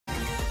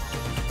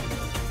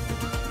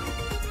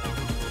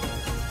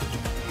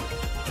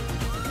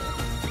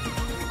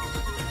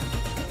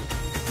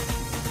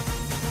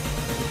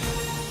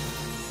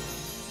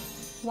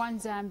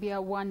One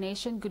Zambia, one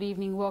nation. Good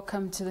evening.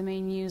 Welcome to the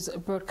main news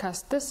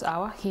broadcast this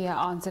hour here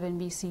on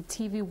ZNBC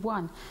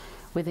TV1.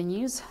 With the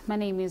news, my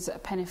name is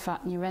Pennipher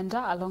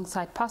Nyirenda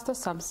alongside Pastor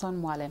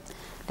Samson Mwale.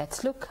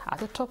 Let's look at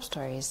the top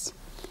stories.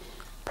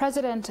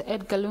 President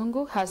Edgar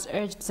Lungu has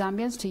urged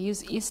Zambians to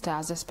use Easter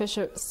as a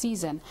special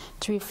season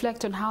to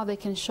reflect on how they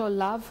can show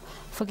love,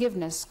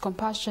 forgiveness,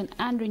 compassion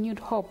and renewed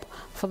hope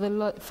for the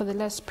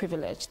less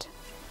privileged.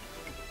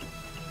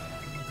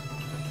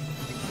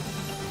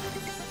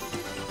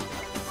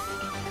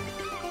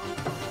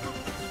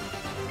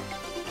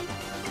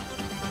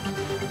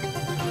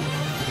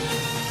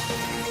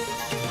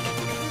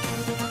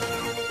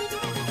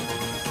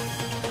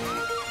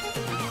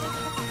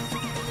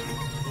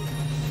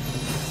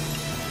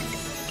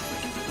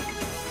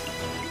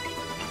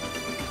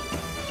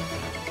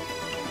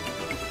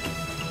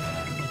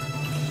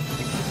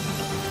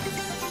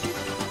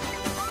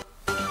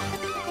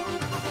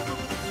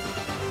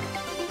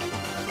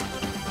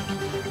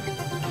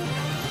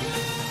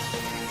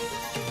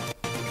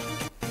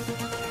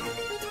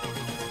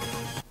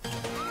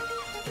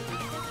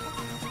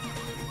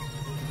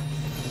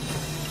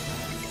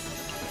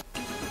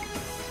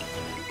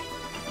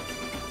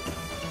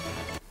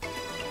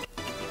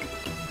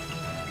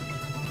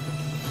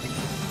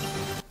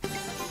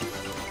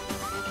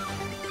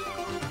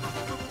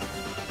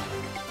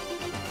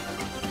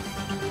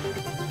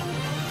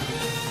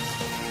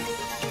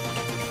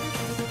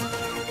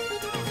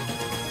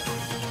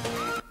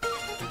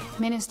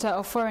 Minister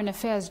of Foreign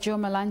Affairs Joe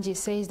Malanji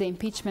says the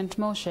impeachment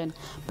motion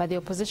by the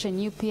opposition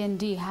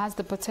UPND has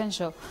the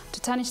potential to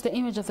tarnish the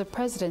image of the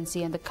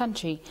presidency and the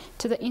country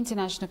to the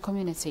international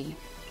community.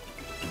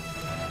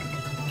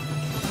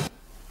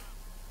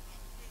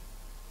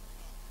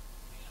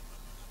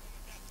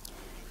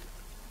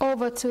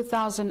 Over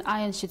 2,000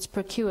 iron sheets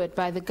procured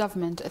by the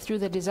government through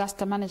the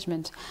Disaster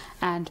Management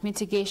and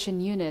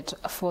Mitigation Unit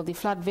for the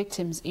flood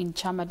victims in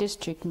Chama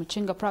District,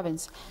 Muchinga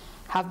Province,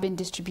 have been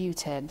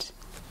distributed.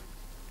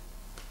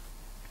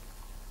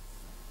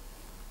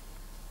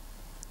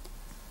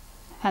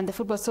 And the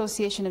Football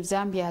Association of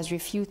Zambia has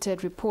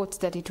refuted reports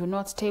that it will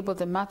not table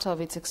the matter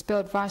of its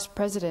expelled Vice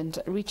President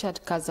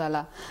Richard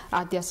Kazala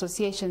at the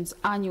association's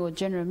annual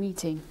general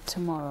meeting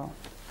tomorrow.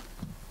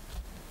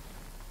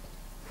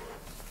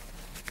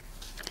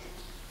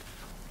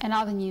 And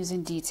now the news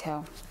in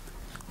detail.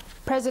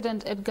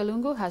 President Edgar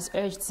Lungu has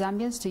urged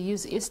Zambians to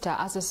use Easter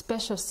as a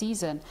special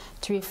season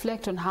to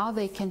reflect on how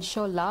they can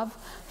show love,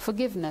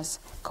 forgiveness,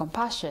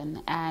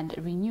 compassion and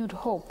renewed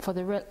hope for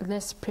the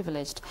less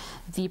privileged.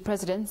 The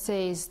president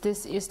says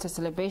this Easter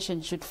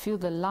celebration should fill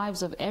the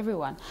lives of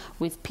everyone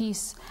with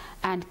peace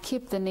and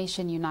keep the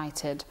nation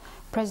united.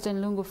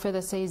 President Lungu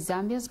further says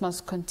Zambians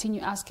must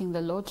continue asking the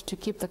Lord to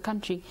keep the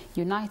country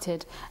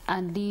united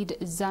and lead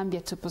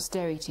Zambia to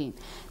posterity.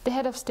 The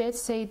head of state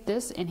said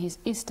this in his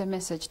Easter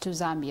message to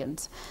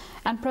Zambians.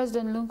 And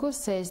President Lungu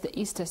says the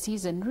Easter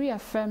season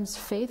reaffirms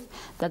faith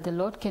that the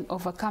Lord can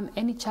overcome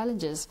any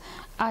challenges,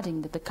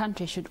 adding that the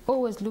country should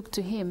always look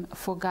to him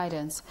for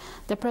guidance.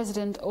 The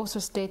president also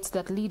states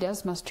that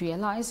leaders must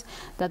realize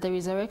that the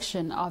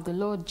resurrection of the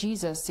Lord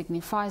Jesus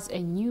signifies a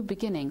new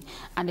beginning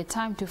and a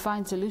time to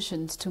find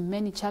solutions to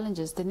many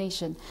challenges the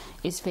nation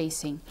is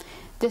facing.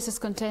 This is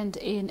contained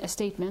in a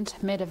statement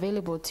made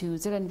available to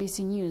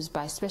ZNBC News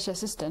by Special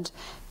Assistant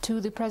to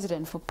the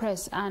President for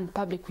Press and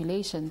Public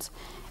Relations,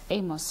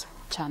 Amos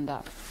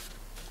Chanda.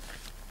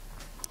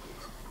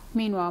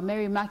 Meanwhile,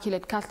 Mary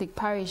Immaculate Catholic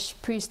Parish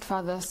Priest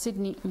Father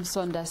Sidney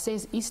Msonda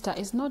says Easter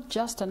is not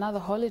just another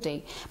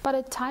holiday, but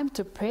a time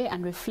to pray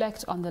and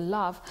reflect on the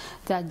love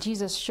that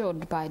Jesus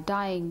showed by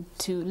dying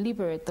to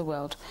liberate the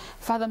world.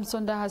 Father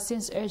Msonda has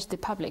since urged the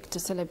public to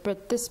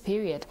celebrate this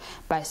period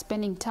by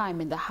spending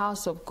time in the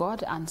house of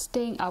God and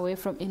staying away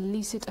from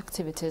illicit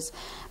activities.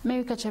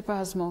 Mary Kachepa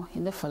has more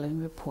in the following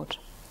report.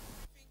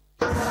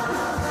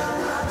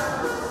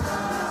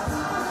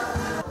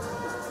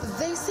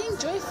 They sing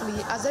joyfully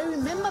as they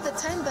remember the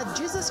time that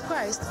Jesus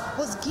Christ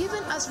was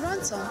given as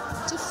ransom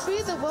to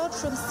free the world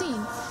from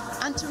sin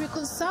and to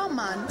reconcile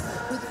man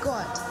with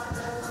God.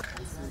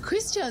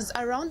 Christians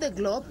around the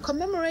globe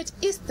commemorate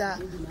Easter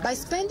by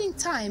spending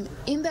time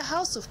in the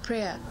house of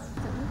prayer.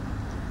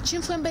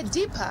 Chimfwembe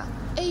Deepa,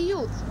 a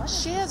youth,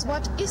 shares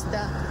what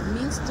Easter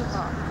means to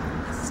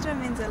her. Easter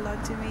means a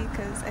lot to me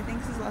because I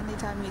think this is the only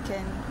time you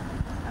can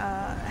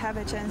have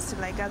a chance to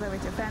gather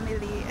with your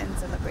family and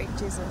celebrate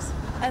Jesus.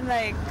 And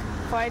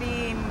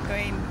partying,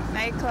 going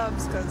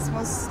nightclubs, because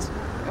most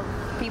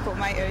of people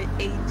my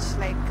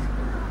age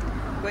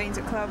going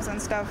to clubs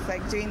and stuff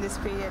during this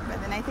period.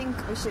 But then I think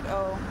we should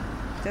all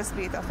just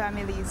be with our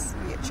families,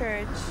 be at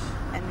church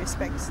and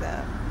respect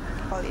the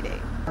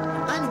holiday.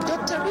 And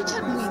Dr.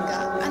 Richard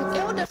Mwinga, an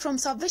elder from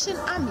Salvation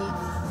Army,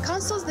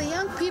 counsels the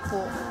young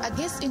people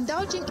against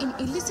indulging in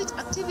illicit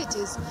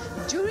activities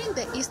during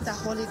the Easter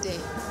holiday.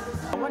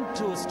 I want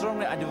to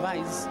strongly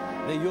advise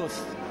the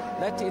youth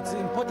that it's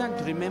important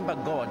to remember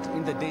God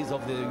in the days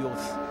of the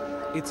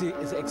youth.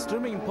 it's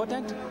extremely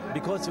important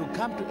because you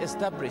come to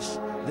establish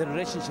the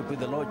relationship with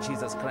the Lord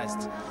Jesus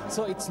Christ.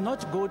 So it's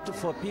not good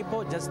for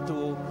people just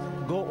to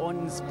go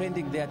on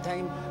spending their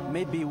time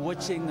maybe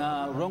watching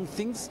wrong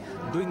things,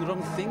 doing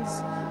wrong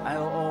things,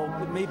 or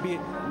maybe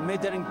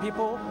murdering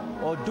people,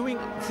 or doing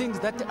things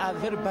that are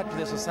very bad to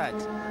the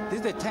society.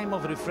 This is a time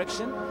of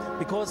reflection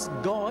because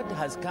God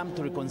has come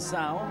to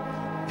reconcile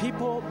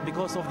people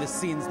because of the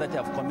sins that they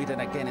have committed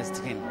against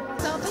him.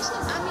 Salvation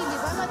Army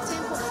Libama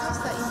Temple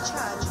pastor in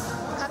charge,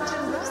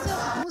 Captain Russell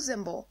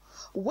Hamuzembo,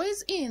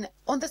 weighs in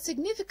on the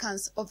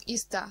significance of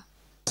Easter.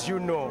 You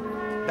know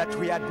that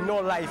we had no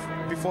life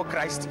before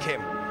Christ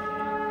came.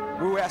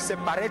 We were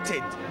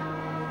separated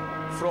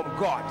from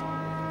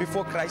God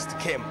before Christ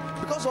came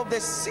because of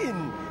the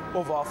sin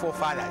of our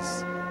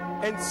forefathers.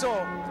 And so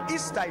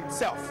Easter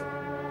itself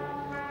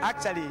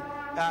actually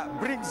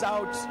brings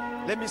out,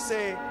 let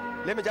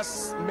me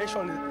just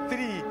mention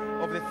 3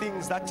 of the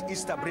things that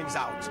Easter brings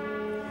out.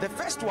 The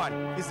first one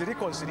is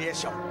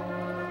reconciliation.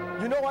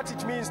 You know what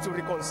it means to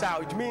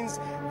reconcile? It means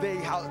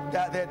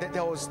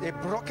there was a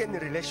broken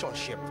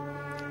relationship.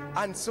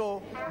 And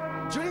so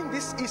during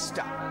this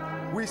Easter,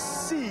 we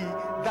see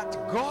that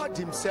God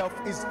himself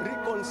is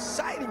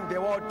reconciling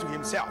the world to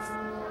himself.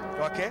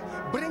 Okay?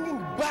 Bringing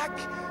back,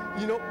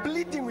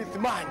 pleading with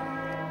man.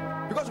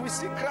 Because we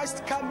see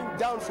Christ coming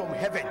down from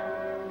heaven,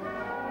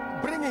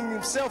 bringing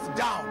himself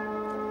down,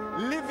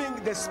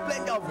 living the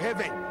splendor of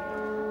heaven,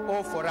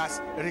 all for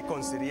us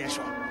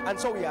reconciliation. And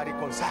so we are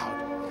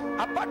reconciled.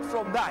 Apart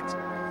from that,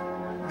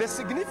 the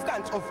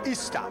significance of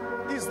Easter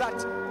is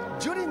that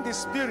during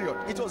this period,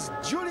 it was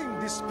during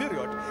this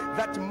period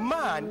that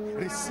man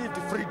received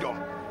freedom.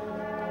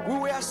 We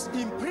were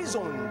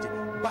imprisoned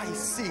by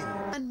sin.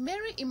 And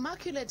Mary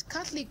Immaculate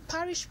Catholic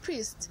Parish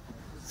Priest,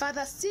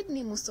 Father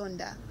Sidney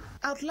Musonda,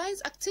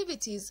 outlines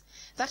activities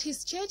that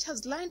his church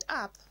has lined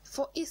up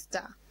for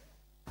Easter.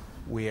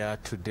 We are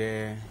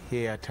today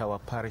here at our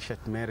parish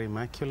at Mary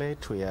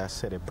Immaculate. We are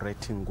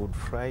celebrating Good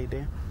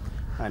Friday.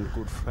 And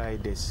Good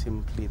Friday is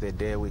simply the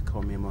day we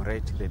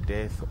commemorate the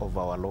death of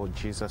our Lord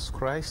Jesus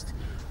Christ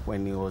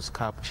when he was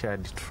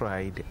captured,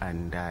 tried,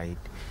 and died.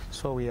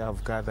 So we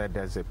have gathered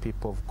as a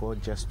people of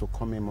God just to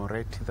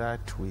commemorate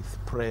that with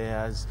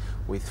prayers,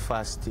 with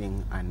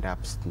fasting and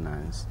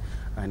abstinence.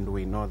 And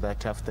we know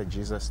that after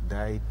Jesus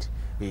died,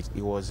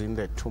 he was in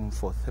the tomb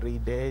for 3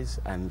 days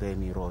and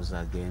then he rose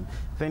again.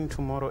 Then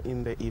tomorrow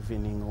in the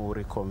evening we'll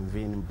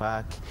reconvene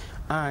back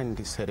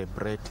and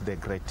celebrate the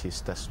great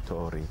Easter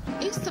story.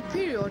 Easter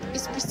period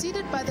is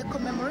preceded by the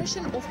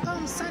commemoration of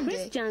Palm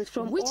Sunday,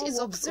 which is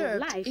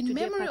observed in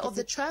memory of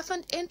the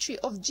triumphant entry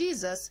of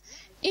Jesus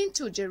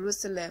into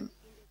Jerusalem.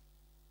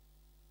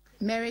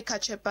 Mary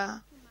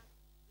Kachepa,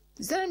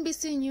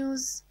 ZNBC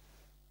News,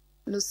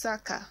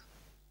 Lusaka.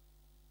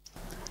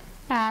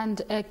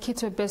 And a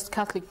Kitwe-based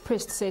Catholic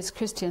priest says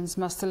Christians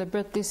must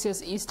celebrate this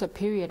year's Easter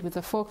period with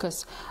a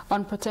focus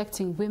on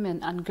protecting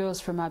women and girls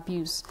from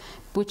abuse.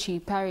 Buchi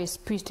Parish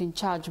priest in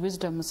charge,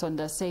 Wisdom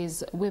Musonda,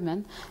 says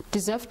women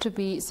deserve to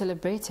be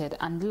celebrated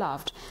and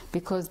loved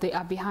because they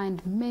are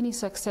behind many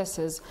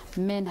successes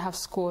men have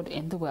scored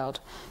in the world.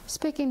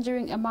 Speaking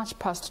during a march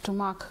past to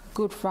mark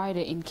Good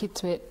Friday in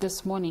Kitwe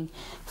this morning,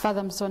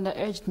 Father Musonda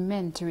urged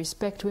men to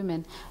respect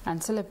women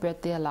and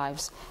celebrate their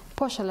lives.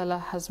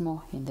 Poshalala has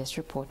more in this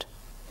report.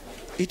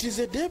 It is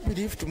a day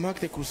believed to mark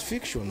the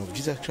crucifixion of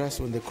Jesus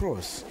Christ on the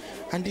cross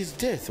and his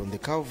death on the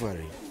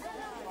Calvary.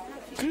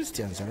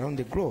 Christians around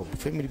the globe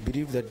firmly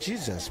believe that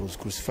Jesus was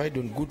crucified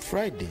on Good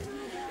Friday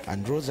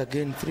and rose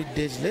again 3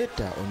 days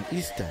later on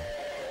Easter.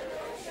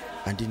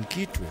 And in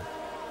Kitwe,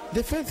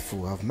 the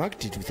faithful have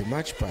marked it with a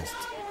march past.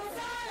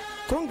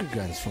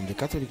 Congregants from the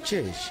Catholic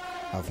Church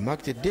have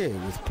marked the day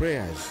with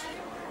prayers.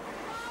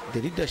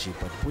 The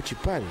leadership at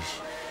Buchi Parish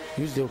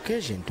used the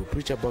occasion to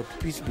preach about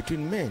peace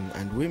between men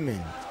and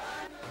women.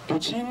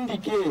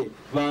 Tuchindike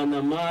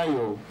vana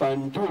mayo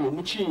pantu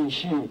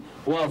muchinshi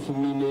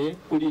wafumine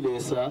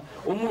kulilesa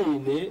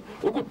umwine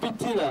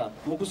ukupitila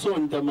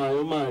mukusonda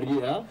mayo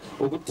Maria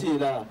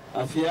ukutila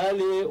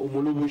afyale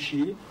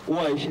umulubushi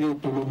uwaishile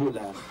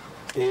tulubula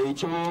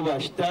echo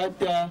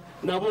bashitata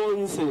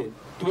nabonse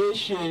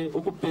tweshe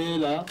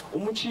ukupela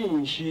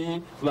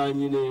umuchinshi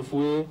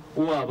vanyinefwe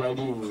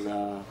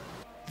uwabalinga.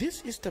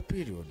 This Easter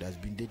period has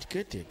been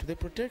dedicated to the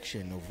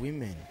protection of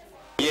women.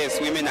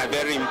 Yes, women are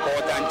very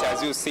important.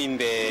 As you see in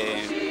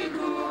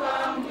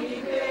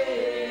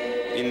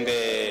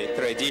the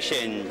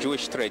tradition,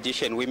 Jewish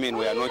tradition, women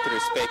were not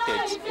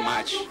respected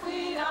much.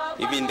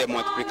 Even the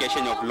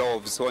multiplication of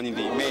loaves, only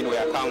the men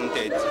were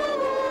counted.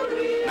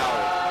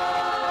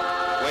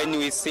 Now, when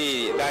we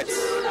see that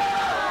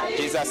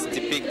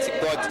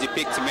God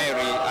depicts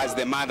Mary as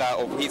the mother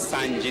of his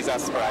son,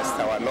 Jesus Christ,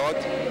 our Lord,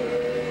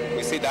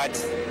 we see that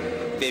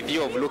the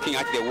view of looking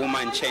at the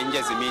woman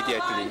changes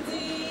immediately.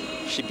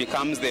 She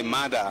becomes the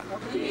mother,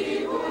 not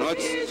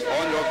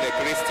only of the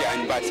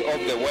Christian, but of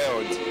the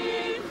world.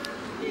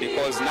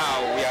 Because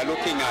now we are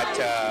looking at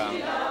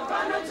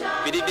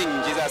believing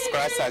in Jesus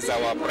Christ as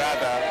our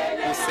brother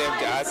who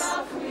saved us.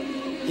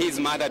 His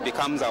mother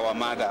becomes our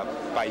mother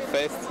by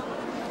faith.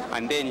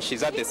 and then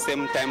she's at the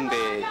same time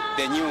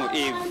the new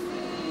Eve.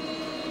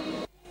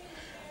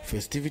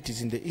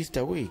 Festivities in the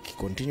Easter week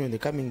continue in the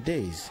coming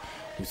days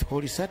with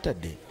Holy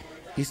Saturday,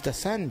 Easter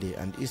Sunday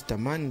and Easter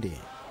Monday.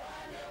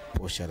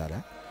 Paul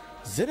Shalala,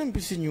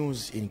 ZNBC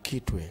News in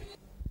Kitwe.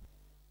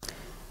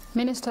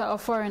 Minister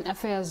of Foreign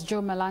Affairs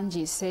Joe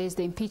Malanji says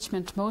the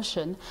impeachment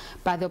motion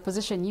by the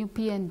opposition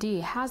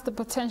UPND has the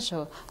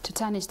potential to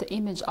tarnish the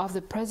image of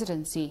the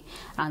presidency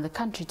and the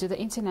country to the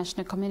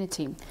international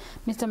community.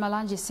 Mr.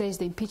 Malanji says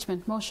the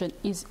impeachment motion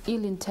is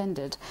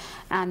ill-intended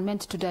and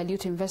meant to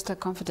dilute investor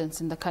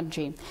confidence in the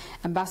country.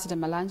 Ambassador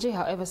Malanji,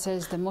 however,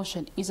 says the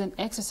motion is an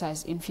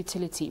exercise in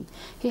futility.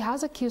 He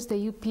has accused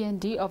the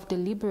UPND of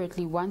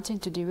deliberately wanting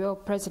to derail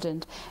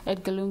President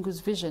Edgar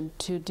Lungu's vision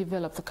to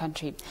develop the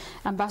country.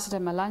 Ambassador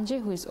Malanji,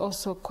 who is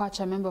also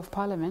Kwacha Member of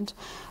Parliament,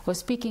 was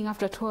speaking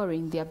after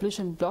touring the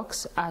ablution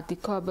blocks at the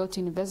Belt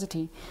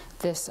University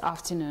this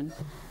afternoon.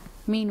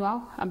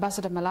 Meanwhile,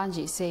 Ambassador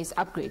Malanji says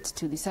upgrades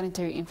to the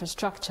sanitary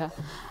infrastructure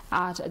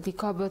at the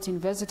Belt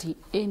University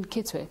in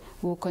Kitwe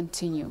will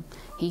continue.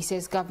 He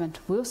says government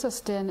will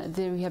sustain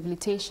the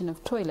rehabilitation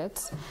of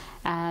toilets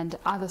and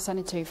other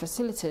sanitary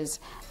facilities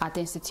at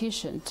the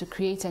institution to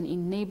create an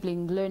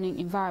enabling learning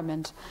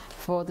environment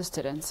for the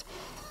students.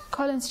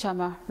 Collins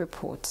Chama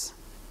reports.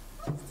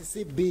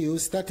 The CBU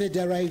started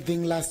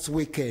arriving last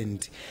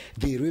weekend.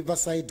 The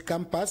Riverside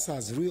campus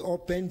has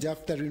reopened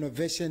after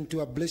renovation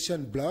to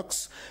ablution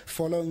blocks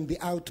following the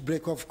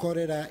outbreak of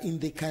cholera in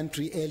the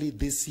country early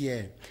this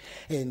year.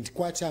 And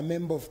Kwacha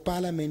Member of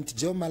Parliament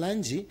Joe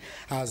Malanji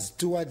has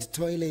toured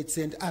toilets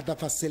and other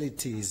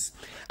facilities.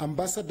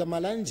 Ambassador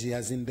Malanji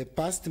has in the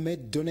past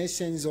made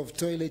donations of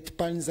toilet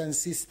pans and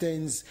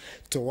cisterns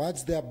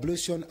towards the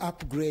ablution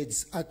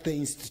upgrades at the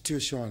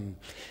institution.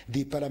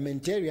 The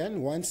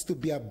parliamentarian wants to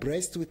be abreast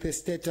with the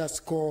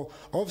status quo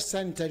of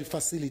sanitary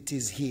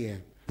facilities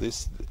here.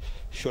 This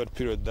short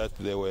period that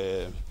they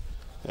were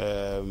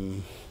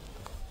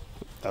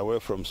away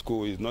from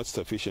school is not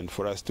sufficient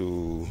for us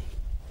to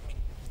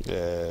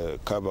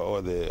cover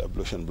all the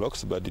ablution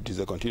blocks, but it is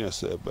a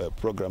continuous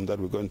program that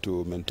we're going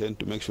to maintain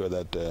to make sure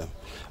that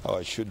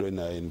our children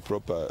are in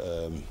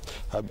proper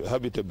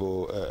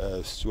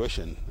habitable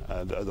situation,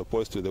 as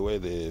opposed to the way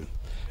the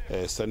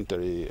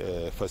sanitary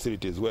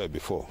facilities were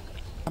before.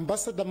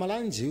 Ambassador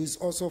Malanji, who is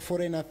also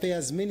Foreign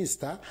Affairs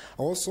Minister,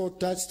 also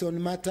touched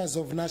on matters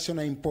of national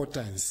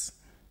importance.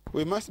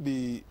 We must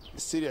be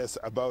serious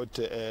about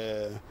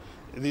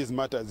these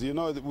matters. You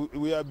know,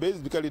 we are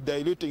basically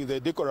diluting the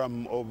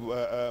decorum of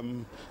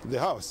the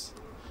House,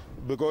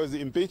 because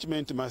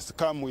impeachment must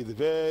come with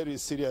very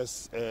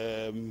serious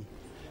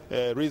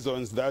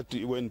reasons that,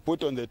 when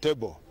put on the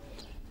table,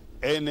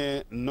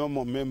 any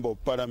normal member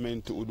of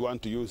Parliament would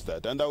want to use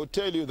that. And I would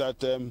tell you that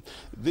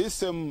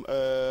this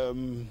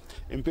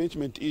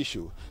impeachment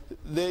issue,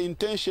 the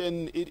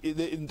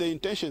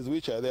intentions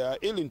which are there are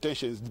ill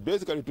intentions,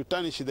 basically to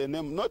tarnish the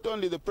name, not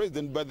only the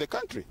president, but the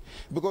country.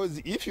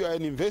 Because if you are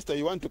an investor,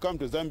 you want to come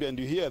to Zambia and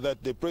you hear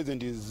that the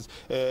president is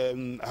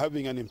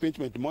having an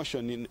impeachment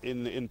motion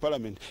in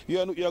Parliament, you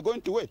are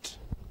going to wait.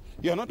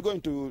 You are not going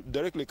to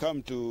directly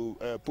come to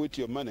put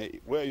your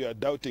money where you are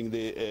doubting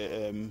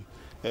the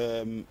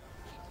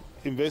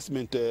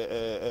investment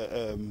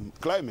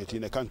climate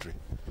in a country.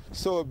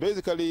 So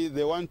basically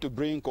they want to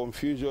bring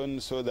confusion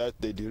so that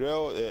they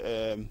derail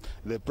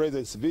the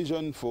president's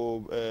vision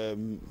for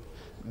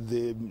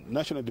the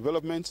national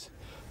development,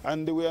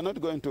 and we are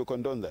not going to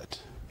condone that.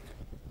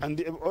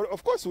 And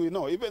of course we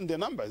know, even the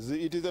numbers,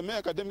 it is a mere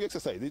academic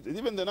exercise.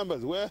 Even the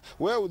numbers,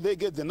 where would they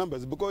get the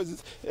numbers?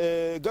 Because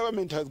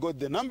government has got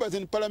the numbers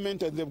in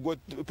Parliament, and they've got,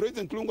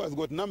 President Lungu has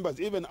got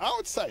numbers even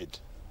outside.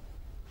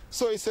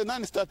 So it's a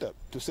non-starter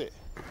to say.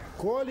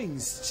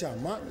 Collins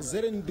Chama,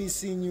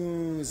 ZNBC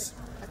News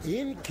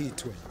in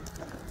Kitwe.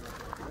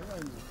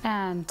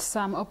 And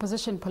some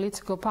opposition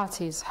political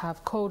parties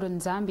have called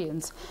on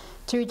Zambians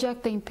to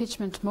reject the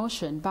impeachment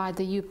motion by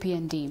the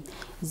UPND.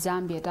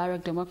 Zambia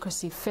Direct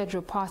Democracy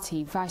Federal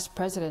Party Vice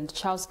President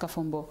Charles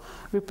Kafumbo,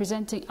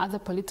 representing other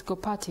political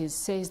parties,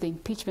 says the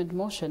impeachment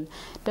motion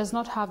does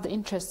not have the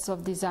interests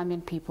of the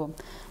Zambian people.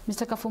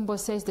 Mr. Kafumbo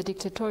says the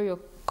dictatorial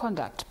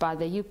conduct by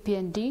the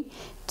UPND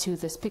to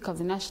the Speaker of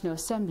the National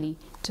Assembly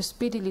to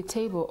speedily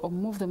table or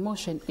move the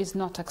motion is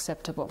not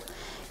acceptable.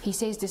 He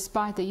says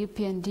despite the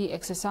UPND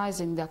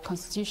exercising their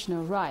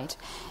constitutional right,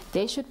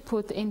 they should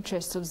put the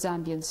interests of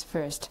Zambians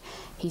first.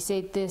 He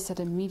said this at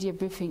a media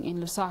briefing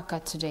in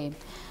Lusaka today.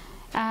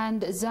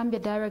 And Zambia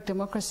Direct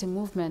Democracy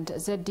Movement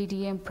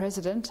ZDDM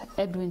President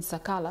Edwin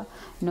Sakala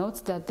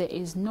notes that there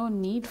is no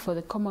need for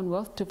the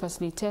Commonwealth to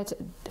facilitate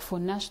for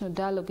national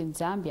dialogue in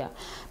Zambia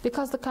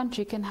because the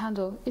country can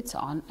handle its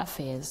own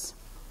affairs.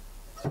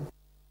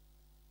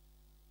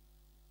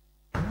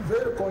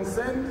 Very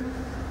concerned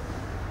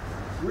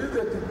with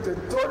the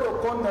dictatorial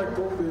conduct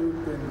of the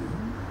UPND,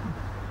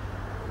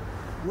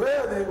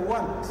 where they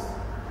want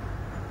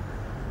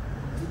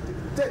to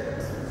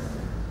dictate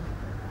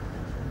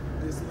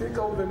the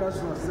Speaker of the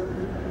National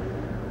Assembly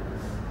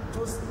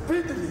to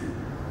speedily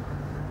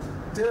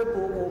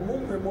table or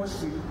move the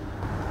motion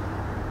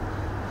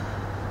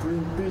to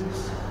impeach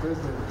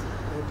President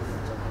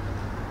Edward.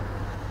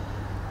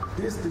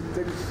 This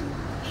dictatorship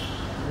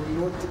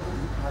will not be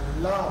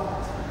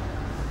allowed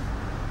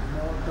in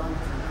our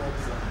country called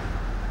Zambia.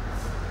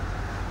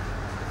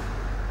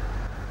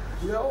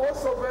 We are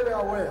also very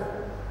aware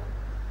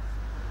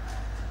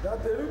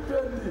that the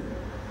UPND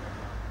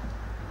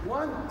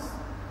want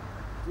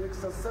to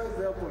exercise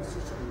their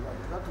constitutional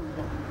right. That we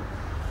know.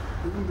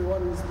 Even the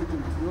one who is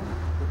speaking to you,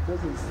 the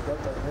presidents that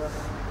are here,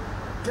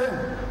 can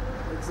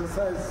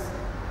exercise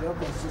their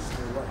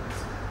constitutional right.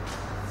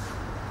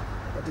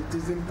 But it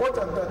is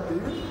important that the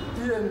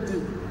UPND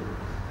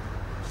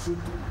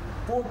should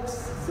put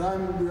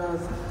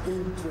Zambia's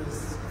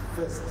interests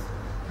first.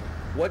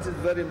 What is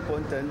very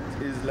important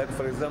is, like,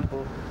 for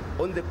example,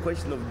 on the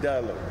question of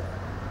dialogue,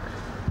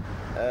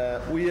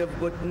 we have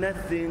got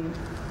nothing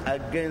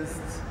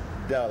against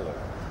dialogue.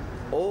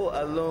 All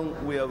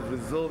along, we have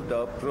resolved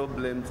our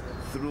problems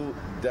through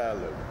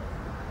dialogue.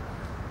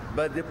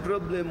 But the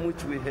problem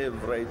which we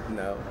have right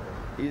now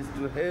is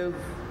to have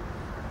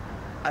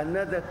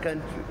another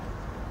country,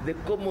 the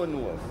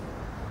Commonwealth,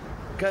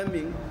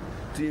 coming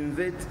to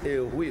invent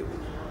a wheel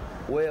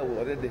where we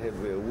already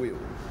have a wheel.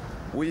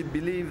 We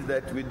believe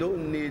that we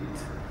don't need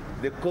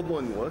the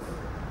Commonwealth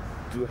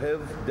to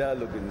have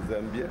dialogue in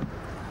Zambia.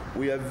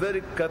 We are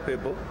very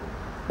capable.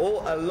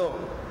 All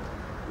along,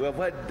 we have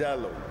had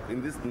dialogue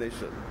in this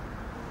nation.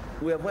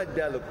 We have had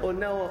dialogue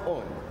on our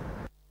own.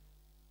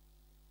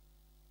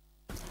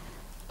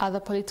 Other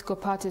political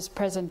parties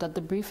present at the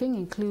briefing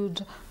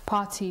include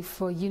Party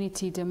for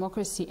Unity,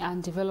 Democracy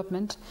and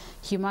Development,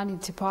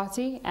 Humanity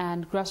Party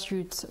and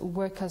Grassroots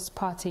Workers'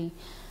 Party,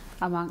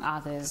 among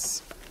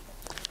others.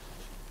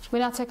 We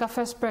now take our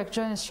first break.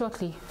 Join us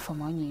shortly for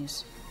more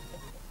news.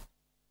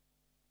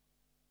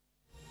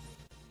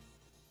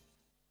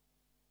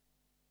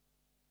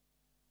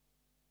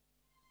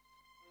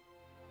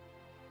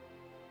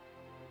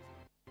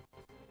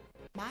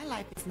 My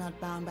life is not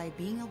bound by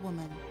being a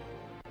woman.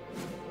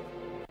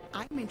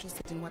 I'm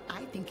interested in what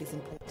I think is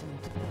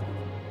important.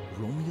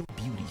 Romeo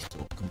Beauty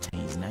Soap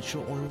contains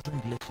natural oils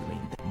and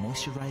glycerin that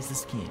moisturize the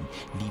skin,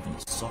 leaving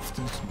it soft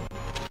and smooth.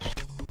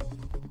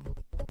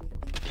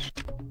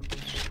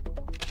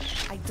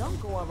 I don't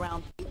go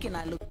around thinking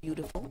I look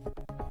beautiful.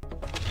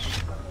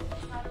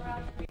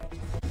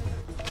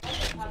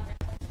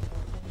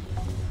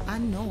 I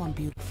know I'm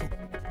beautiful.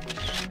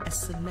 A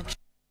selection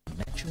of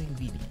natural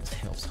ingredients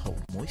helps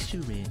hold moisture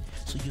in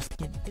so your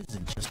skin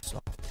isn't just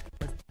soft,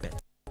 but better.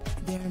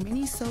 There are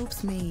many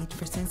soaps made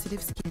for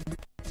sensitive skin.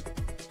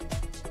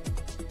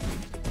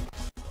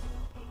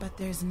 But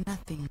there's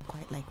nothing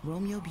quite like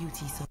Romeo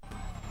Beauty Soap.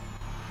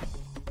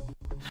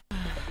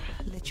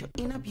 Let your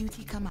inner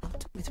beauty come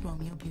out with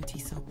Romeo Beauty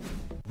Soap.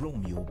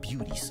 Romeo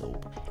Beauty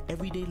Soap.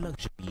 Everyday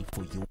luxury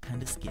for your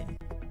kind of skin.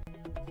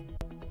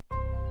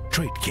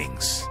 Trade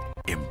Kings.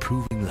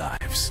 Improving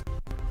lives.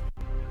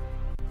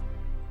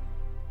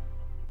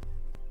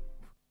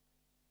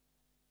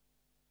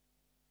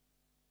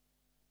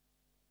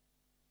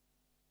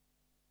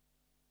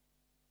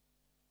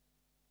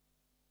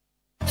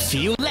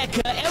 Feel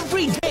lekker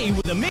every day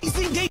with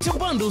amazing data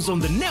bundles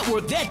on the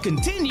network that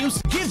continues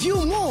to give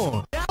you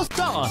more. Dial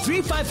star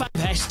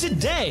 355#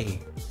 today.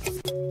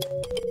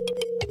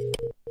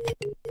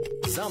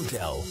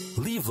 Zamtel,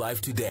 live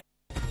life today.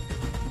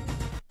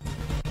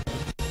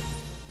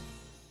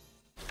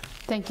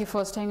 Thank you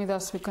for staying with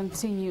us. We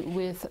continue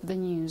with the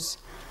news.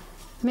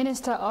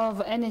 Minister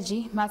of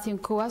Energy Matthew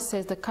Nkua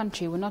says the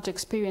country will not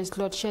experience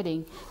load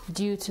shedding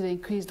due to the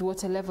increased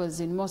water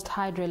levels in most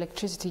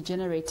hydroelectricity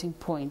generating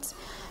points.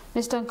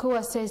 Mr.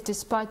 Nkua says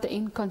despite the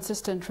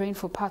inconsistent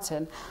rainfall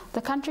pattern,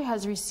 the country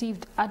has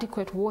received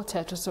adequate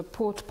water to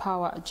support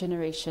power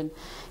generation.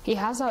 He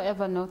has,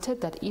 however,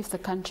 noted that if the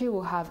country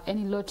will have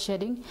any load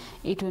shedding,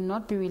 it will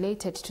not be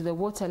related to the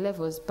water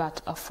levels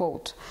but a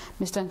fault.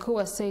 Mr.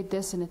 Nkua said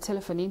this in a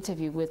telephone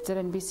interview with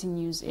ZNBC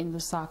News in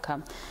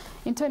Lusaka.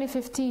 In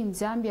 2015,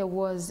 Zambia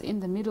was in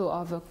the middle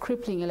of a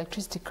crippling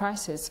electricity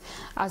crisis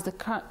as the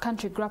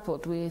country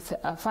grappled with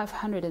a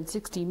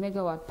 560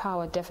 megawatt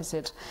power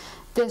deficit.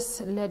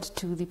 This led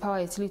to the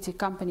power utility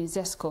company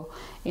ZESCO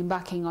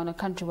embarking on a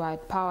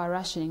countrywide power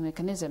rationing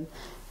mechanism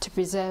to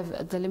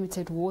preserve the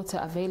limited water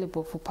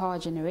available for power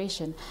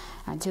generation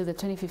until the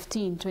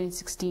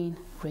 2015-2016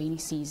 rainy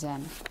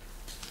season.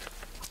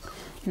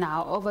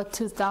 Now, over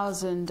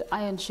 2,000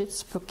 iron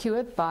sheets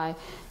procured by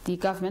the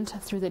government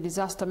through the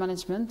Disaster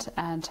Management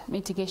and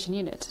Mitigation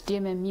Unit,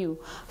 DMMU,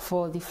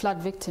 for the flood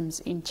victims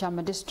in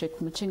Chama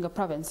District, Muchinga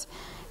Province,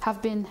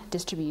 have been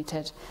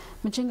distributed.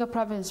 Muchinga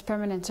Province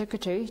Permanent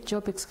Secretary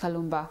Jopix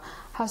Kalumba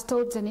has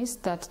told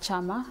Zenis that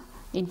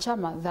in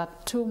Chama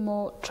that 2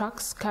 more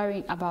trucks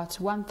carrying about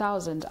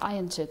 1,000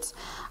 iron sheets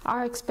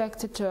are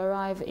expected to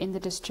arrive in the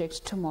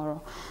district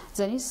tomorrow.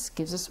 Zenis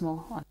gives us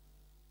more on.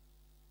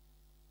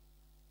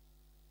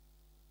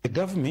 The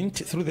government,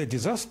 through the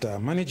Disaster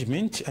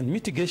Management and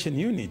Mitigation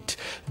Unit,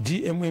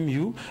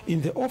 DMMU,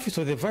 in the Office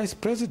of the Vice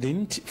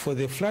President for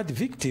the flood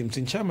victims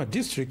in Chama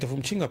District of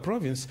Muchinga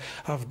Province,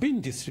 have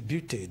been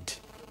distributed.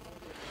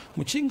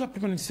 Muchinga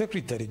Permanent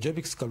Secretary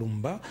Jobix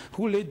Kalumba,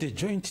 who led the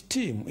joint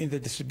team in the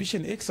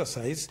distribution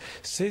exercise,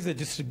 says the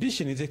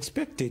distribution is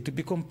expected to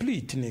be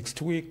complete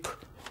next week.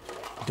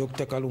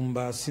 Dr.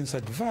 Kalumba has since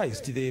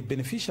advised the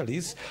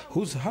beneficiaries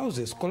whose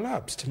houses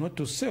collapsed not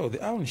to sell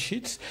the iron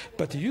sheets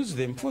but use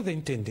them for the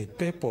intended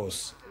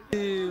purpose.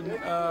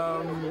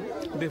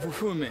 The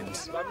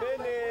fulfillment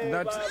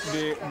that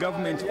the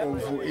government of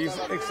His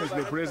Excellency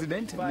the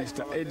President,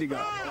 Mr.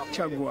 Edgar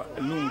Chagwa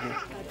Lungu,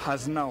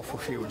 has now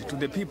fulfilled to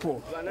the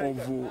people of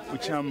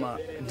Uchama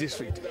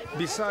district,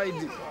 beside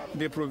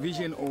the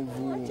provision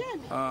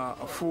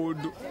of food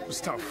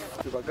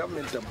stuff. The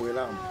government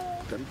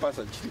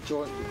pasa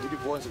chicho ndiri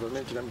vonse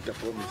pamene chinamita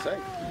promise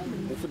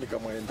mufunika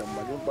mwaenda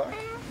mumanyumba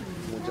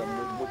muja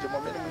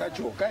mwamene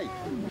munachokai.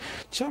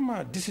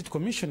 Chama District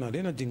Commissioner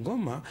Leonard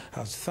Ngoma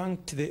has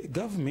thanked the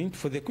government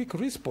for the quick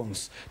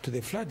response to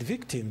the flood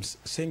victims,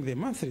 saying the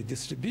monthly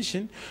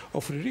distribution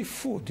of relief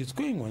food is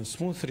going on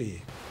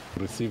smoothly.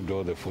 Received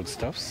all the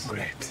foodstuffs.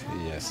 Great.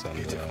 Yes,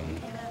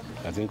 and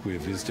I think we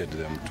visited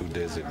them 2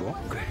 days ago.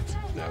 Great.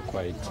 They are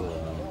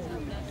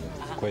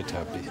quite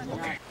happy.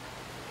 Okay.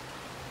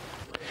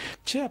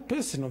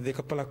 Chairperson of the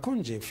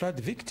Kapalakonje flood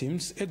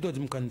victims, Edward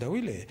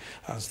Mkandawile,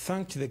 has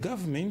thanked the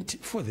government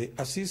for the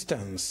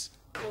assistance.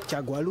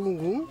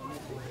 Chagwalungu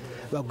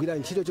bagwira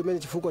ntchito chomene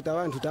chifukwa ta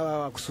wanthu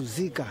tawa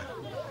kusuzika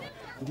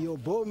ndiyo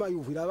boma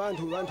yuvira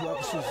wanthu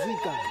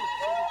wakusuzika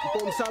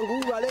ipo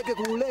msangu waleke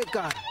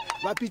kuuleka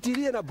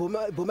vapitirie na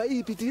boma iyi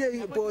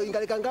ipitirie ipo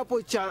ingaleka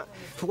ngapo cha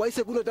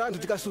fukwaise kuno ta wanthu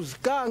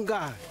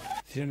tikasuzikanga.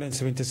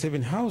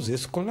 377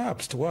 houses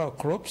collapsed while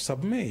crops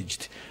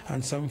submerged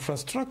and some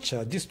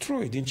infrastructure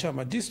destroyed in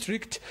Chama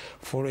district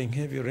following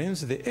heavy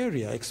rains the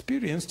area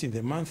experienced in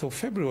the month of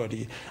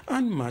February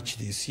and March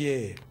this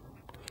year.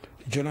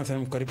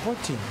 Jonathan Mka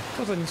reporting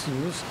for the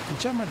News in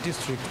Chama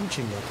district,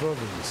 Muchinga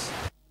province.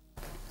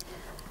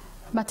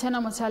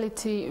 Maternal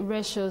mortality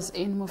ratios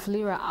in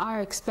Mufulira are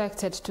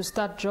expected to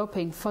start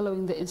dropping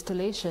following the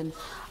installation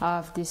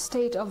of the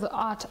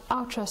state-of-the-art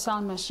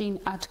ultrasound machine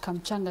at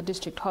Kamchanga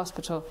District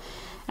Hospital.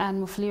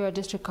 And Mufulira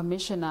District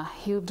Commissioner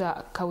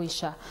Hilda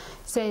Kawisha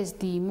says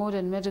the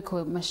modern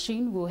medical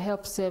machine will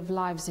help save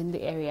lives in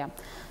the area.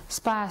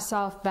 Spire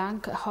South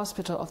Bank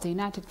Hospital of the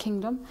United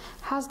Kingdom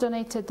has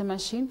donated the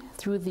machine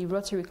through the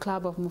Rotary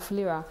Club of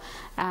Mufulira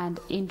and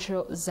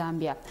Intro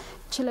Zambia.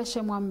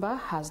 Chileshe Mwamba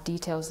has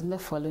details in the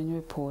following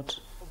report.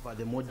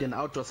 The modern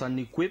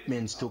ultrasound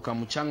equipment to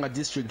Kamchanga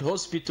District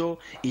Hospital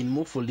in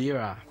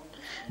Mufulira.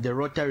 The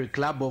Rotary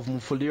Club of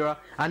Mufulira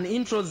and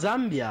Intro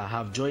Zambia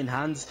have joined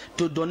hands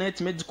to donate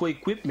medical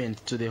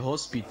equipment to the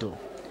hospital.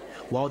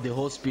 While the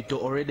hospital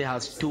already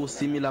has 2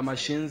 similar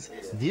machines,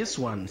 this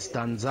one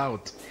stands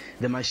out.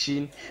 The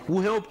machine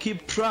will help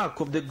keep track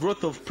of the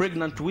growth of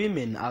pregnant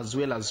women as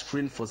well as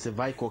screen for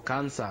cervical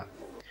cancer.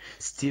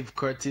 Steve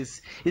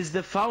Curtis is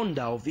the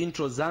founder of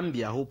Intro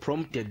Zambia, who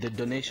prompted the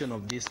donation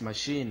of this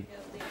machine.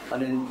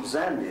 And in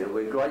Zambia,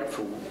 we're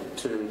grateful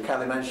to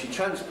Kalimanshi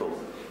Transport,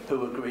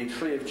 who agreed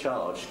free of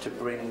charge to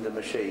bring the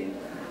machine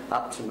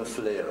up to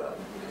Mufulira.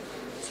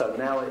 So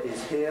now it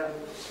is here.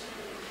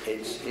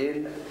 It's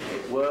in,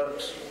 it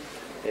works,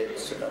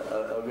 it's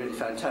a really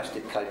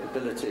fantastic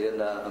capability, and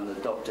the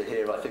doctor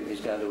here, I think,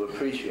 is going to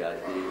appreciate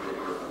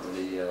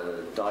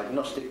the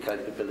diagnostic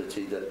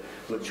capability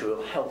which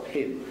will help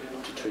him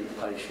to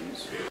treat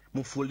patients.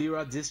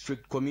 Mufulira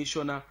District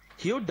Commissioner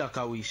Hilda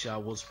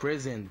Kawisha was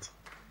present.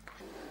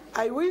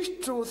 I wish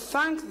to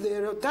thank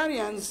the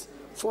Rotarians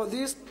for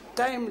this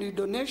timely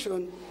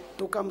donation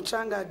to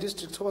Kamchanga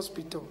District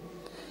Hospital.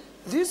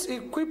 This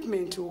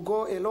equipment will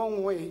go a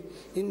long way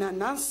in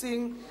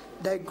enhancing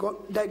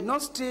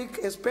diagnostic,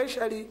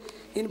 especially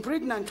in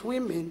pregnant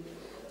women,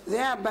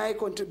 thereby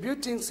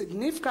contributing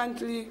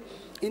significantly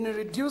in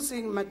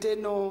reducing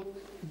maternal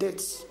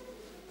deaths.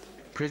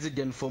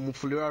 President for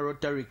Mufulira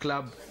Rotary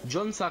Club,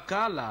 John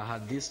Sakala,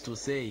 had this to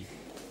say.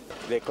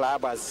 The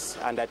club has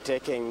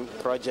undertaken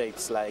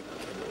projects like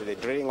the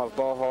drilling of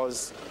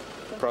boreholes,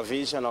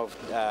 provision of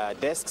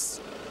desks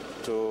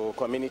to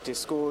community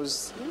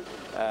schools.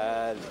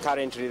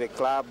 Currently the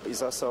club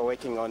is also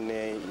working on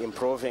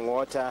improving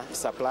water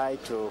supply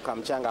to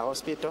Kamchanga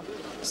Hospital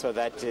so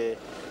that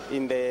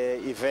in the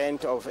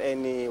event of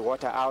any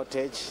water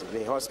outage,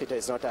 the hospital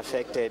is not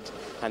affected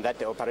and that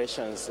the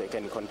operations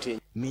can continue.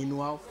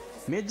 Meanwhile,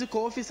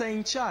 medical officer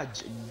in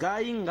charge,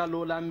 Guy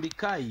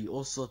Ngalolambikai,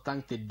 also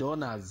thanked the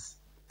donors.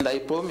 And I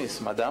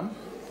promise, Madam,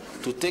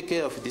 to take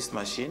care of this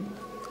machine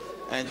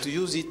and to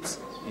use it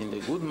in a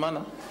good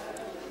manner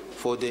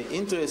for the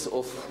interest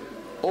of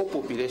all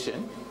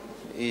population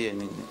here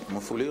in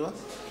Mufulira,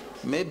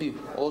 maybe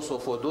also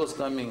for those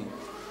coming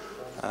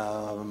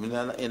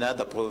in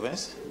other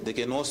province, they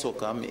can also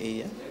come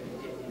here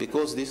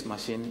because this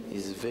machine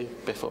is very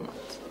performant.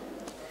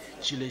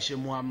 Chileshe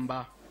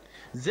Mwamba,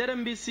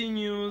 ZNBC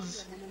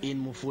News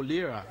in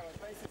Mufulira.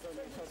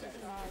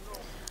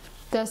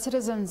 The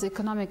Citizens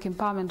Economic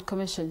Empowerment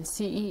Commission,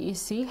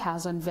 CEEC,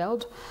 has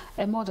unveiled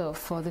a model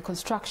for the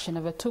construction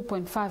of a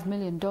 $2.5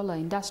 million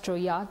industrial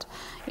yard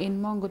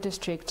in Mongo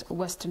District,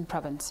 Western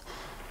Province.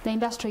 The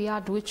industrial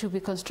yard, which will be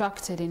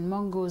constructed in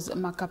Mongo's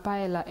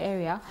Makapaela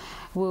area,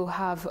 will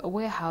have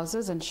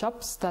warehouses and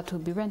shops that will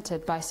be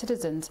rented by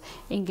citizens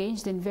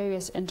engaged in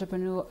various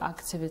entrepreneurial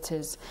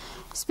activities.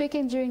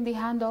 Speaking during the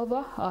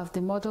handover of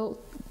the model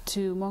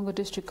to Mongo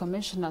District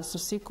Commissioner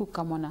Susiku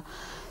Kamona,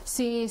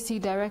 CEC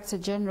Director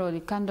General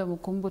Likando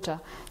Mukumbuta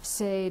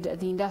said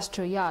the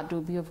industrial yard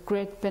will be of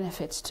great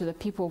benefit to the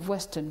people of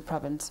Western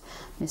Province.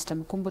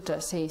 Mr.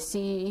 Mukumbuta says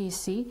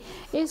CEC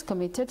is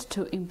committed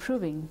to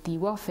improving the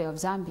welfare of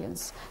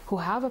Zambians who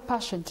have a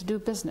passion to do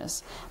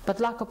business but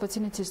lack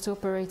opportunities to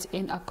operate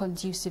in a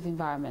conducive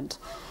environment.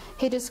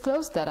 He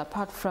disclosed that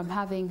apart from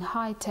having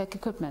high-tech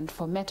equipment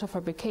for metal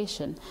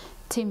fabrication,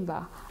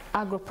 timber,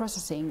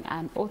 agro-processing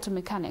and auto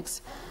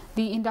mechanics,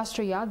 the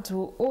industrial yards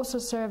will also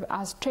serve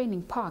as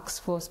training parks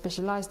for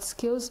specialized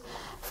skills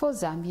for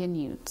Zambian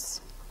youths.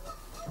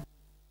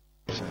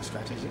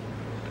 Strategy.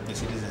 The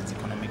Citizens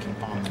Economic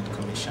Empowerment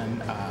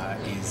Commission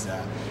is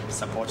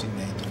supporting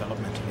the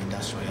development of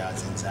industrial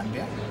yards in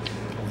Zambia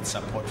with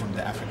support from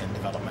the African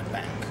Development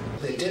Bank.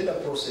 The tender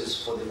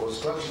process for the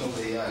construction of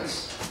the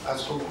yards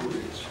has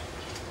concluded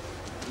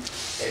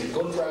and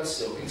contracts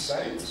have been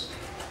signed.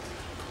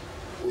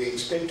 We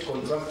expect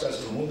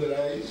contractors to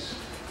mobilize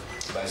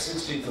by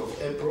 16th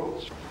of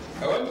April.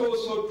 I want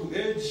also to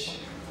urge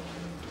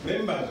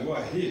members who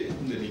are here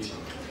in the meeting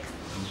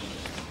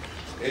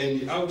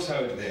and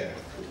outside there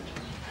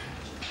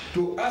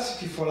to ask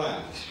for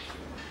land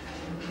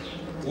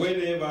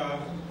whenever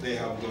they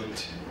have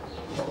got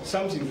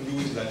something to do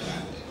with that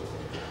land.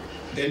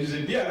 And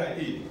the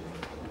BRE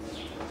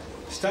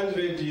stands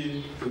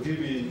ready to give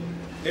you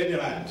any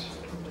land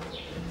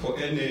for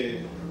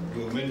any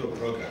governmental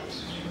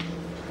programs.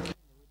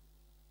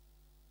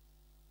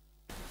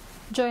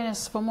 Join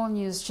us for more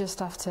news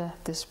just after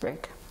this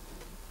break.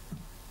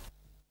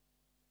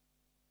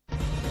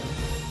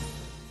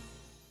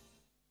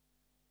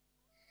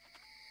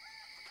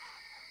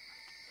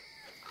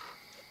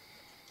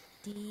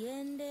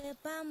 Tiende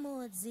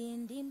pamodzi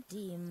ndi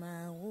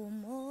mtima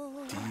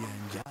umodzi.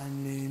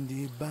 Tiyanjane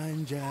ndi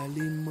banja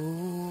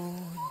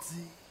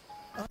limodzi.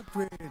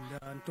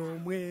 Akwenda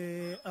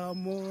ntomwe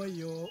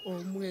amoyo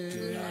omwe.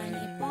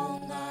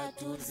 Tuyaniponga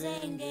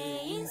tuzenge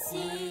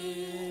insi.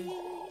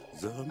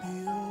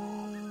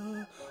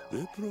 Zambia,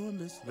 the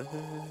promised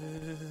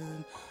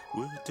land,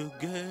 we're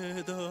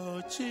together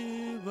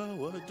achieve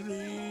our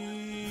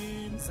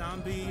dreams.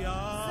 Zambia,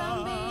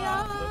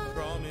 the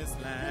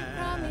promised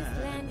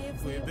land, if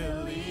we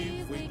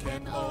believe we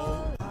can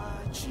all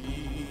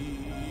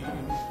achieve.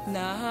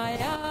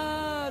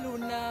 Nahaya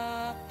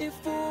luna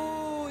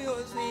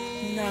ifuyozi.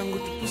 Nangu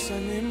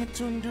tupusane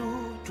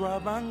mtundu,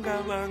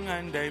 twabanga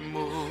banga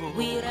ndaimo.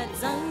 Wira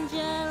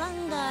zanja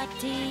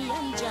langati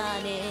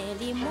yanjane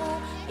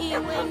limo,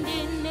 iwe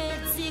ndine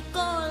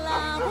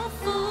zikola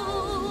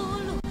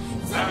wafulu.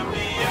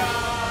 Zambia,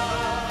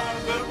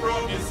 the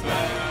promised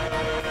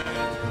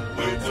land,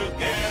 we're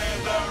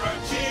together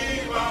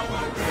achieve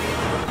our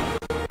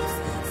dreams.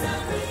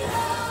 Zambia,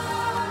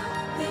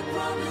 the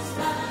promised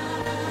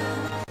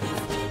land, if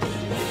we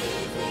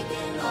believe we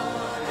can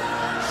all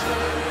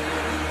achieve.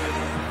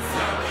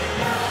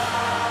 Zambia,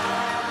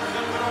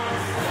 the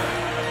promised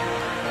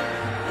land,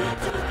 we're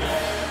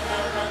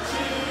together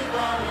achieve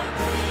our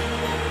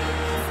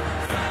dreams.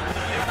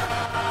 Zambia,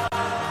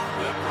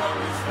 the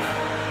promised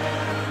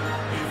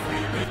land, if we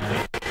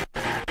believe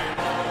we can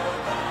all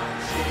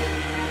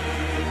achieve.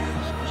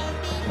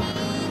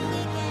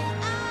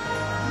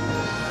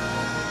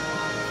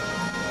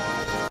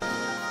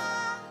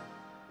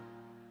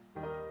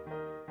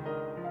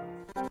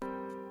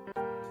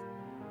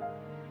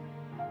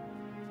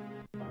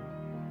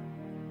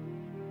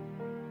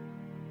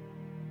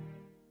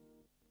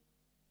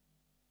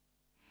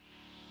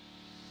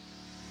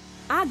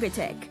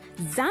 Agritech,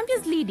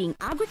 Zambia's leading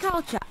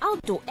agriculture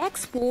outdoor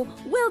expo,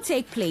 will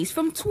take place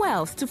from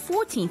 12th to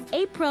 14th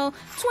April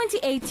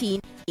 2018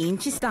 in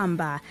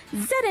Chisamba.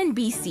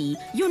 ZNBC,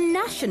 your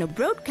national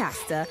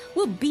broadcaster,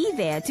 will be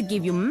there to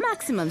give you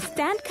maximum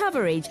stand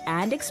coverage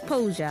and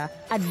exposure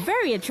at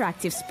very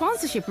attractive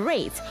sponsorship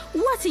rates.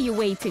 What are you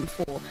waiting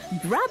for?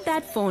 Grab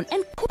that phone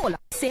and call our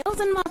sales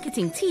and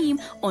marketing team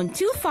on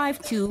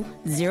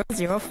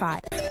 252-005.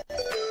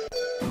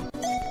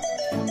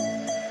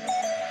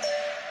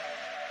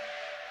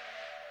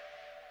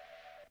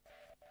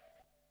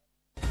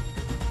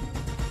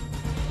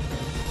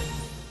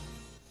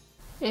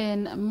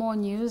 In more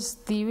news,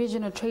 the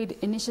Regional Trade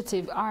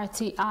Initiative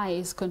RTI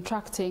is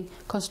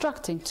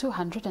constructing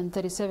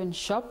 237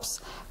 shops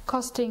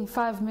costing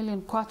 5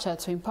 million kwacha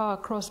to empower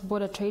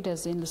cross-border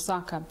traders in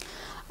Lusaka.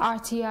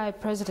 RTI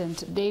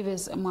President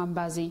Davis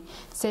Mwambazi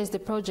says the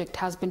project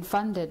has been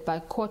funded by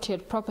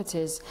Courtyard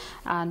Properties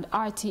and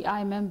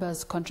RTI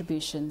members'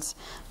 contributions.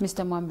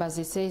 Mr.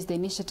 Mwambazi says the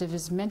initiative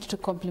is meant to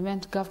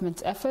complement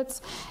government's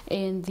efforts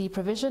in the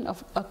provision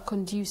of a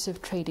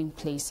conducive trading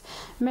place.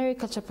 Mary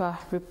Kachapa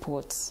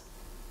reports.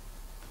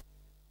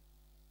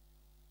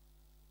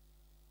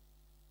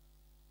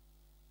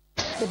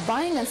 The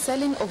buying and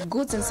selling of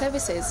goods and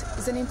services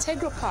is an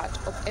integral part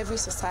of every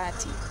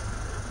society.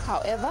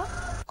 However,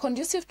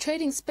 conducive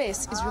trading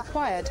space is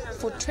required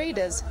for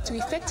traders to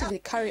effectively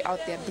carry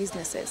out their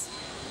businesses.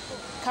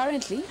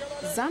 Currently,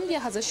 Zambia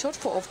has a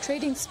shortfall of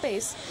trading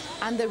space,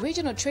 and the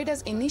Regional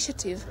Traders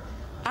Initiative,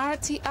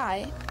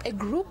 RTI, a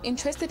group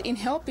interested in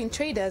helping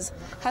traders,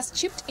 has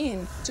chipped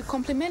in to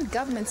complement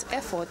government's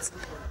efforts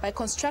by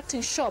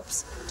constructing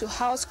shops to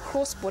house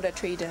cross-border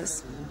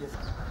traders.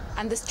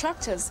 And the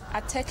structures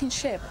are taking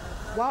shape,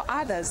 while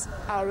others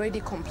are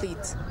already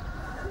complete.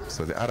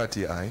 So the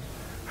RTI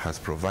has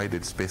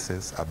provided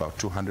spaces, about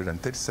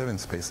 237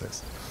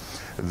 spaces,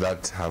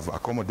 that have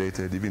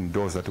accommodated even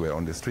those that were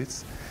on the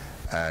streets,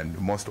 and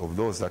most of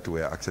those that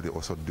were actually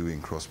also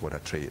doing cross-border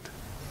trade.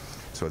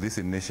 So this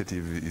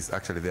initiative is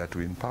actually there to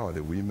empower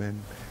the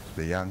women,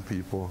 the young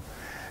people,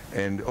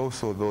 and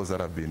also those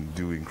that have been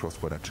doing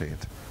cross-border trade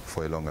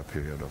for a longer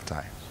period of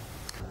time.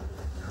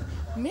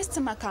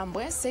 Mr.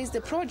 Makambwe says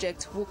the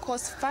project will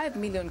cost 5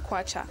 million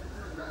kwacha.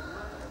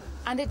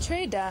 And the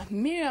trader,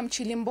 Miriam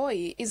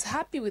Chilimboi, is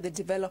happy with the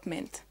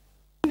development.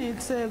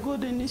 It's a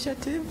good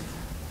initiative.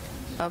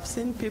 I've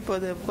seen people,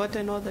 they've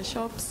gotten all the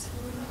shops.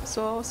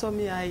 So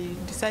I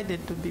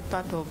decided to be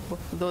part of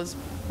those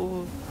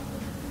who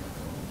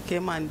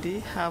came and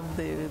have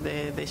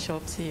the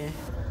shops here.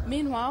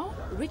 Meanwhile,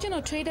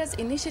 Regional Traders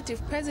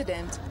Initiative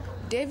President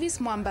Davis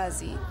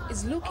Mwambazi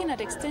is looking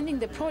at extending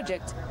the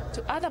project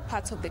to other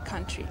parts of the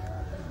country.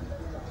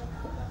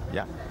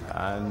 Yeah,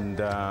 and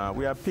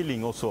we are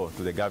appealing also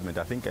to the government,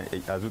 I think,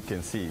 as you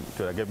can see,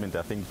 to the government,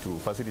 I think, to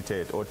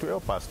facilitate or to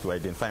help us to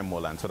identify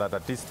more land so that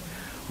at least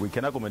we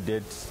can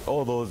accommodate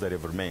all those that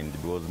have remained,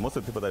 because most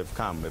of the people that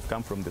have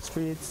come from the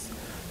streets,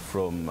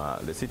 from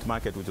the city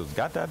market, which was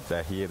gutted.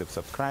 They're here, they've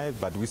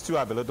subscribed, but we still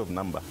have a lot of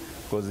number,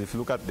 because if you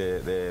look at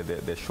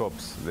the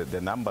shops,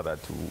 the number that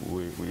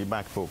we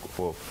mark for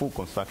full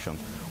construction,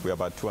 we're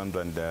about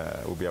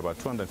 200, will be about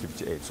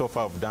 258. So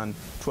far, we've done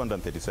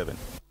 237.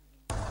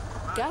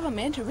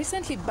 Government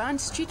recently banned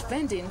street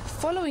vending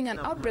following an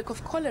outbreak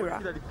of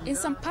cholera in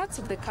some parts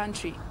of the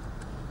country,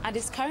 and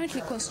is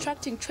currently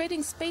constructing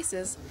trading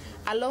spaces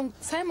along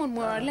Simon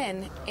Mwera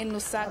Lane in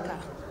Lusaka.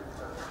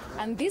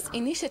 And this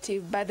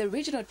initiative by the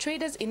Regional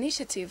Traders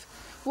Initiative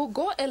will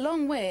go a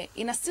long way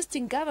in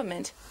assisting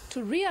government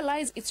to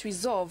realize its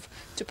resolve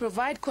to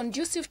provide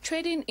conducive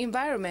trading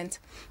environment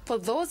for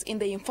those in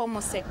the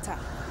informal sector.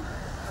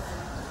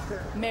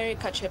 Mary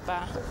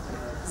Kachepa,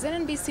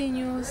 ZNBC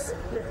News,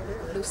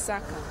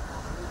 Lusaka.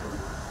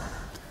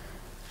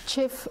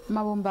 Chief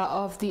Mabumba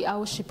of the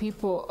Aushi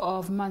people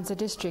of Manza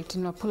district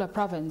in Wapula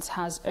province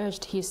has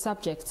urged his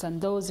subjects and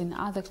those in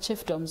other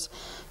chiefdoms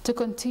to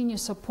continue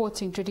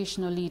supporting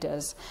traditional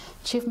leaders.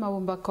 Chief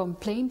Mabumba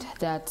complained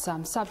that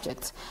some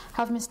subjects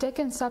have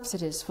mistaken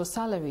subsidies for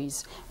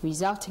salaries,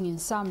 resulting in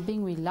some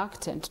being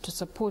reluctant to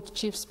support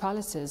chiefs'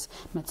 palaces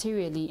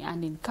materially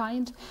and in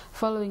kind,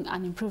 following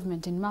an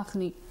improvement in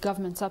monthly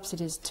government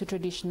subsidies to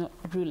traditional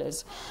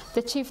rulers.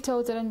 The chief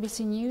told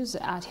ZNBC News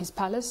at his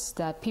palace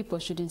that people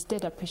should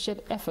instead appreciate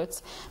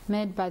efforts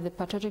made by the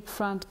Patriotic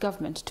Front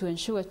government to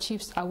ensure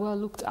chiefs are well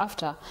looked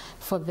after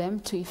for them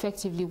to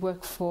effectively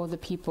work for the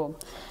people.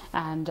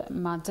 And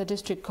Manza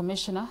District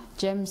Commissioner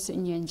James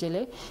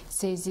Nyenjele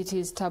says it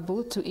is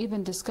taboo to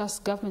even discuss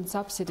government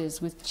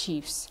subsidies with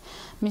chiefs.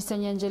 Mr.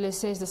 Nyenjele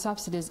says the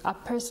subsidies are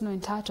personal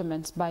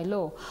entitlements by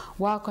law,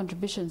 while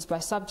contributions by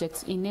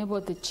subjects enable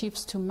the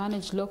chiefs to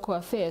manage local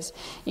affairs,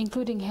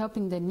 including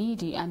helping the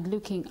needy and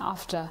looking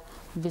after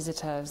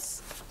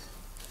visitors.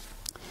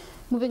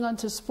 Moving on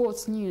to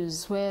sports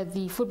news, where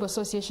the Football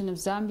Association of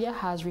Zambia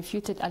has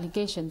refuted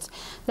allegations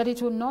that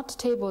it will not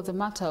table the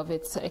matter of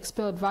its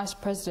expelled Vice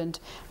President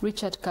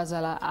Richard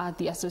Kazala at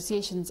the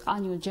association's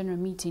annual general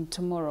meeting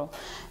tomorrow.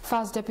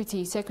 First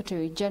Deputy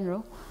Secretary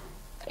General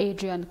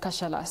Adrian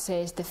Kashala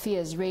says the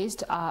fears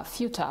raised are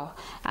futile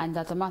and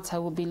that the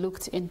matter will be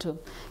looked into.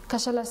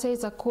 Kashala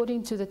says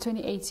according to the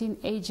 2018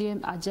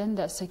 AGM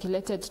agenda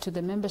circulated to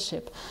the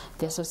membership,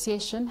 the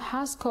association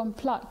has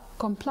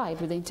complied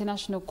with the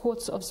International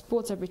Courts of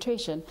Sports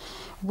Arbitration,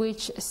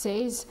 which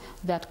says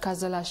that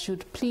Kazala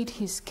should plead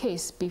his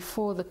case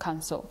before the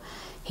council.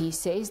 He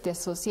says the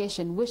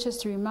association wishes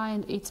to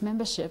remind its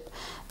membership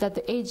that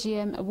the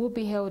AGM will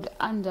be held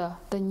under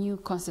the new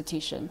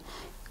constitution.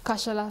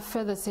 Kashala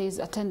further says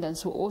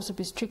attendance will also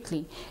be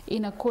strictly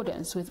in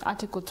accordance with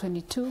Article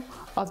 22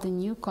 of the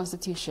new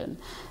constitution.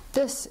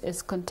 This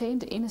is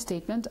contained in a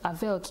statement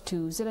availed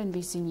to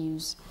ZNBC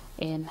News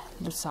in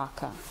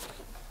Lusaka.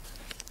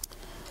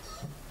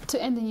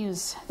 To end the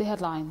news, the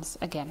headlines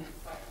again.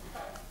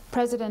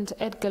 President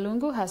Edgar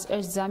Lungu has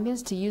urged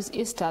Zambians to use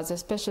Easter as a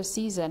special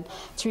season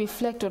to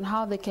reflect on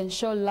how they can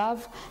show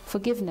love,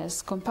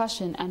 forgiveness,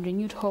 compassion, and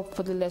renewed hope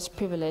for the less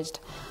privileged.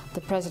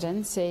 The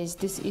president says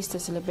this Easter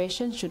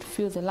celebration should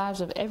fill the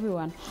lives of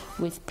everyone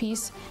with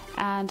peace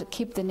and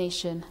keep the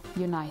nation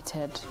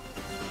united.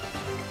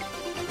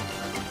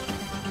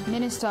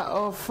 Minister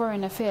of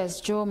Foreign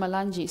Affairs Joe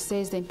Malanji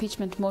says the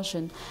impeachment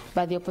motion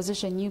by the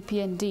opposition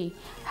UPND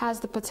has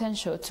the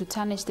potential to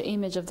tarnish the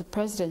image of the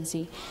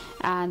presidency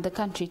and the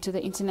country to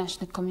the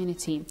international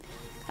community.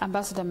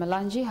 Ambassador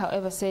Malanji,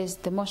 however, says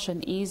the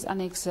motion is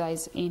an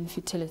exercise in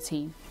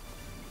futility.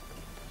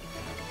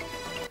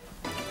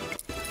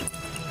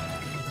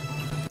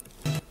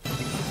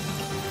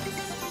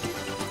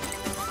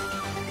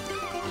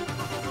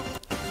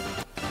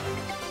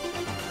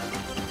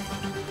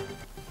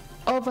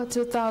 Over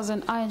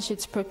 2,000 iron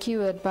sheets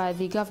procured by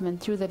the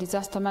government through the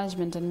Disaster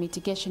Management and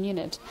Mitigation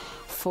Unit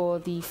for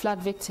the flood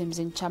victims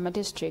in Chama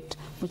District,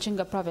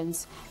 Muchinga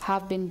Province,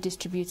 have been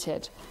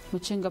distributed.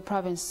 Muchinga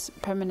Province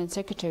Permanent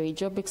Secretary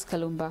Jobix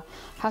Kalumba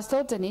has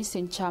told Denise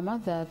in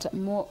Chama that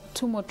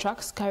two more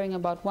trucks carrying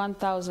about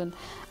 1,000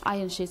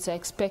 iron sheets are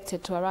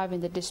expected to arrive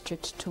in the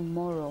district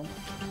tomorrow.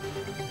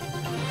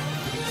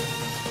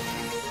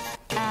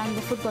 And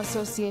the Football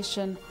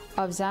Association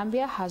of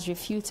Zambia has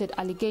refuted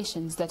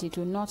allegations that it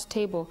will not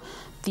table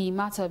the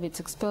matter of its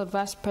expelled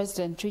Vice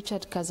President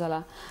Richard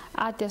Kazala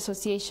at the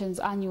association's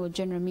annual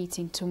general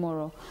meeting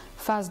tomorrow.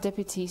 FAS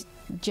Deputy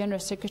General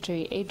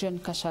Secretary Adrian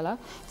Kashala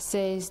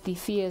says the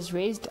fears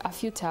raised are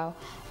futile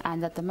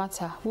and that the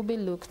matter will be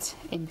looked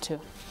into.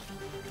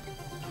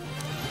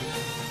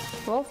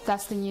 Well,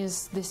 that's the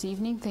news this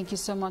evening. Thank you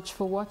so much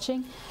for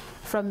watching.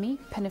 From me,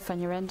 Pennipher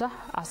Nyirenda,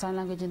 our sign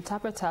language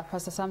interpreter,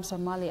 Pastor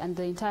Samson Mali, and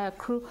the entire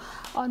crew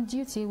on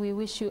duty, we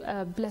wish you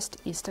a blessed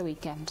Easter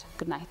weekend.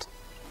 Good night.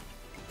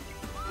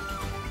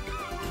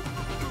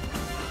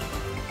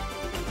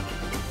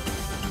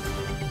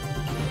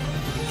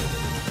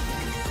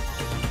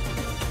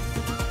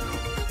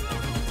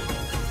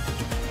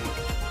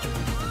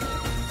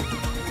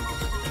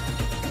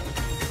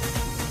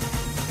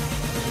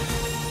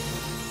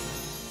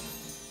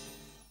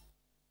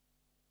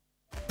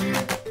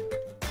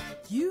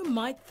 You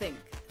might think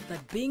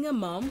that being a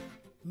mom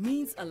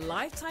means a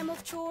lifetime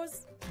of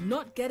chores,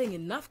 not getting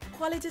enough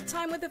quality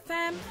time with the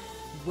fam.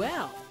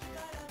 Well,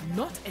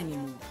 not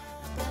anymore.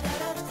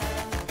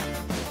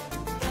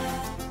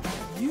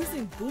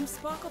 Using Boom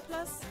Sparkle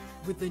Plus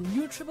with the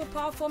new Triple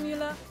Power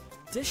formula,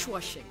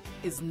 dishwashing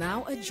is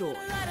now a joy.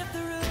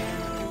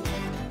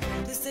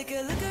 Just take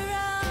a look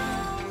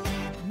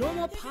around. No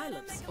more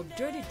pileups of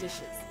dirty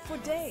dishes for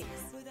days.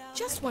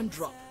 Just one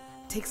drop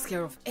takes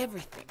care of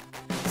everything.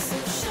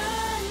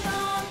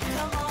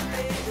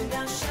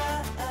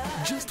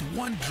 Just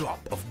one drop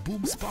of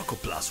Boom Sparkle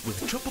Plus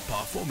with Triple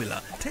Power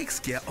formula takes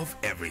care of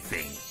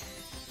everything.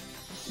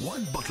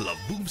 One bottle of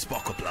Boom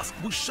Sparkle Plus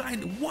will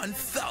shine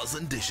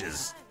 1,000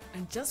 dishes.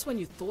 And just when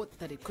you thought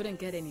that it couldn't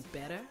get any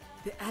better,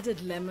 the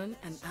added lemon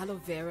and aloe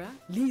vera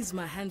leaves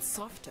my hands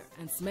softer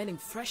and smelling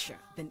fresher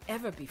than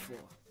ever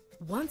before.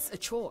 Once a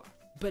chore,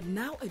 but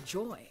now a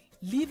joy,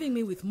 leaving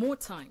me with more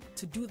time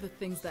to do the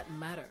things that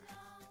matter.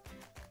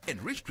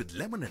 Enriched with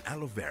lemon and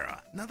aloe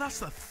vera. Now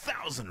that's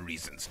 1,000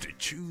 reasons to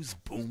choose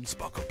Boom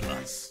Sparkle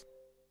Plus.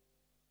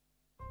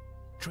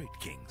 Trade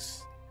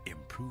Kings,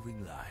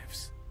 improving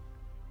lives.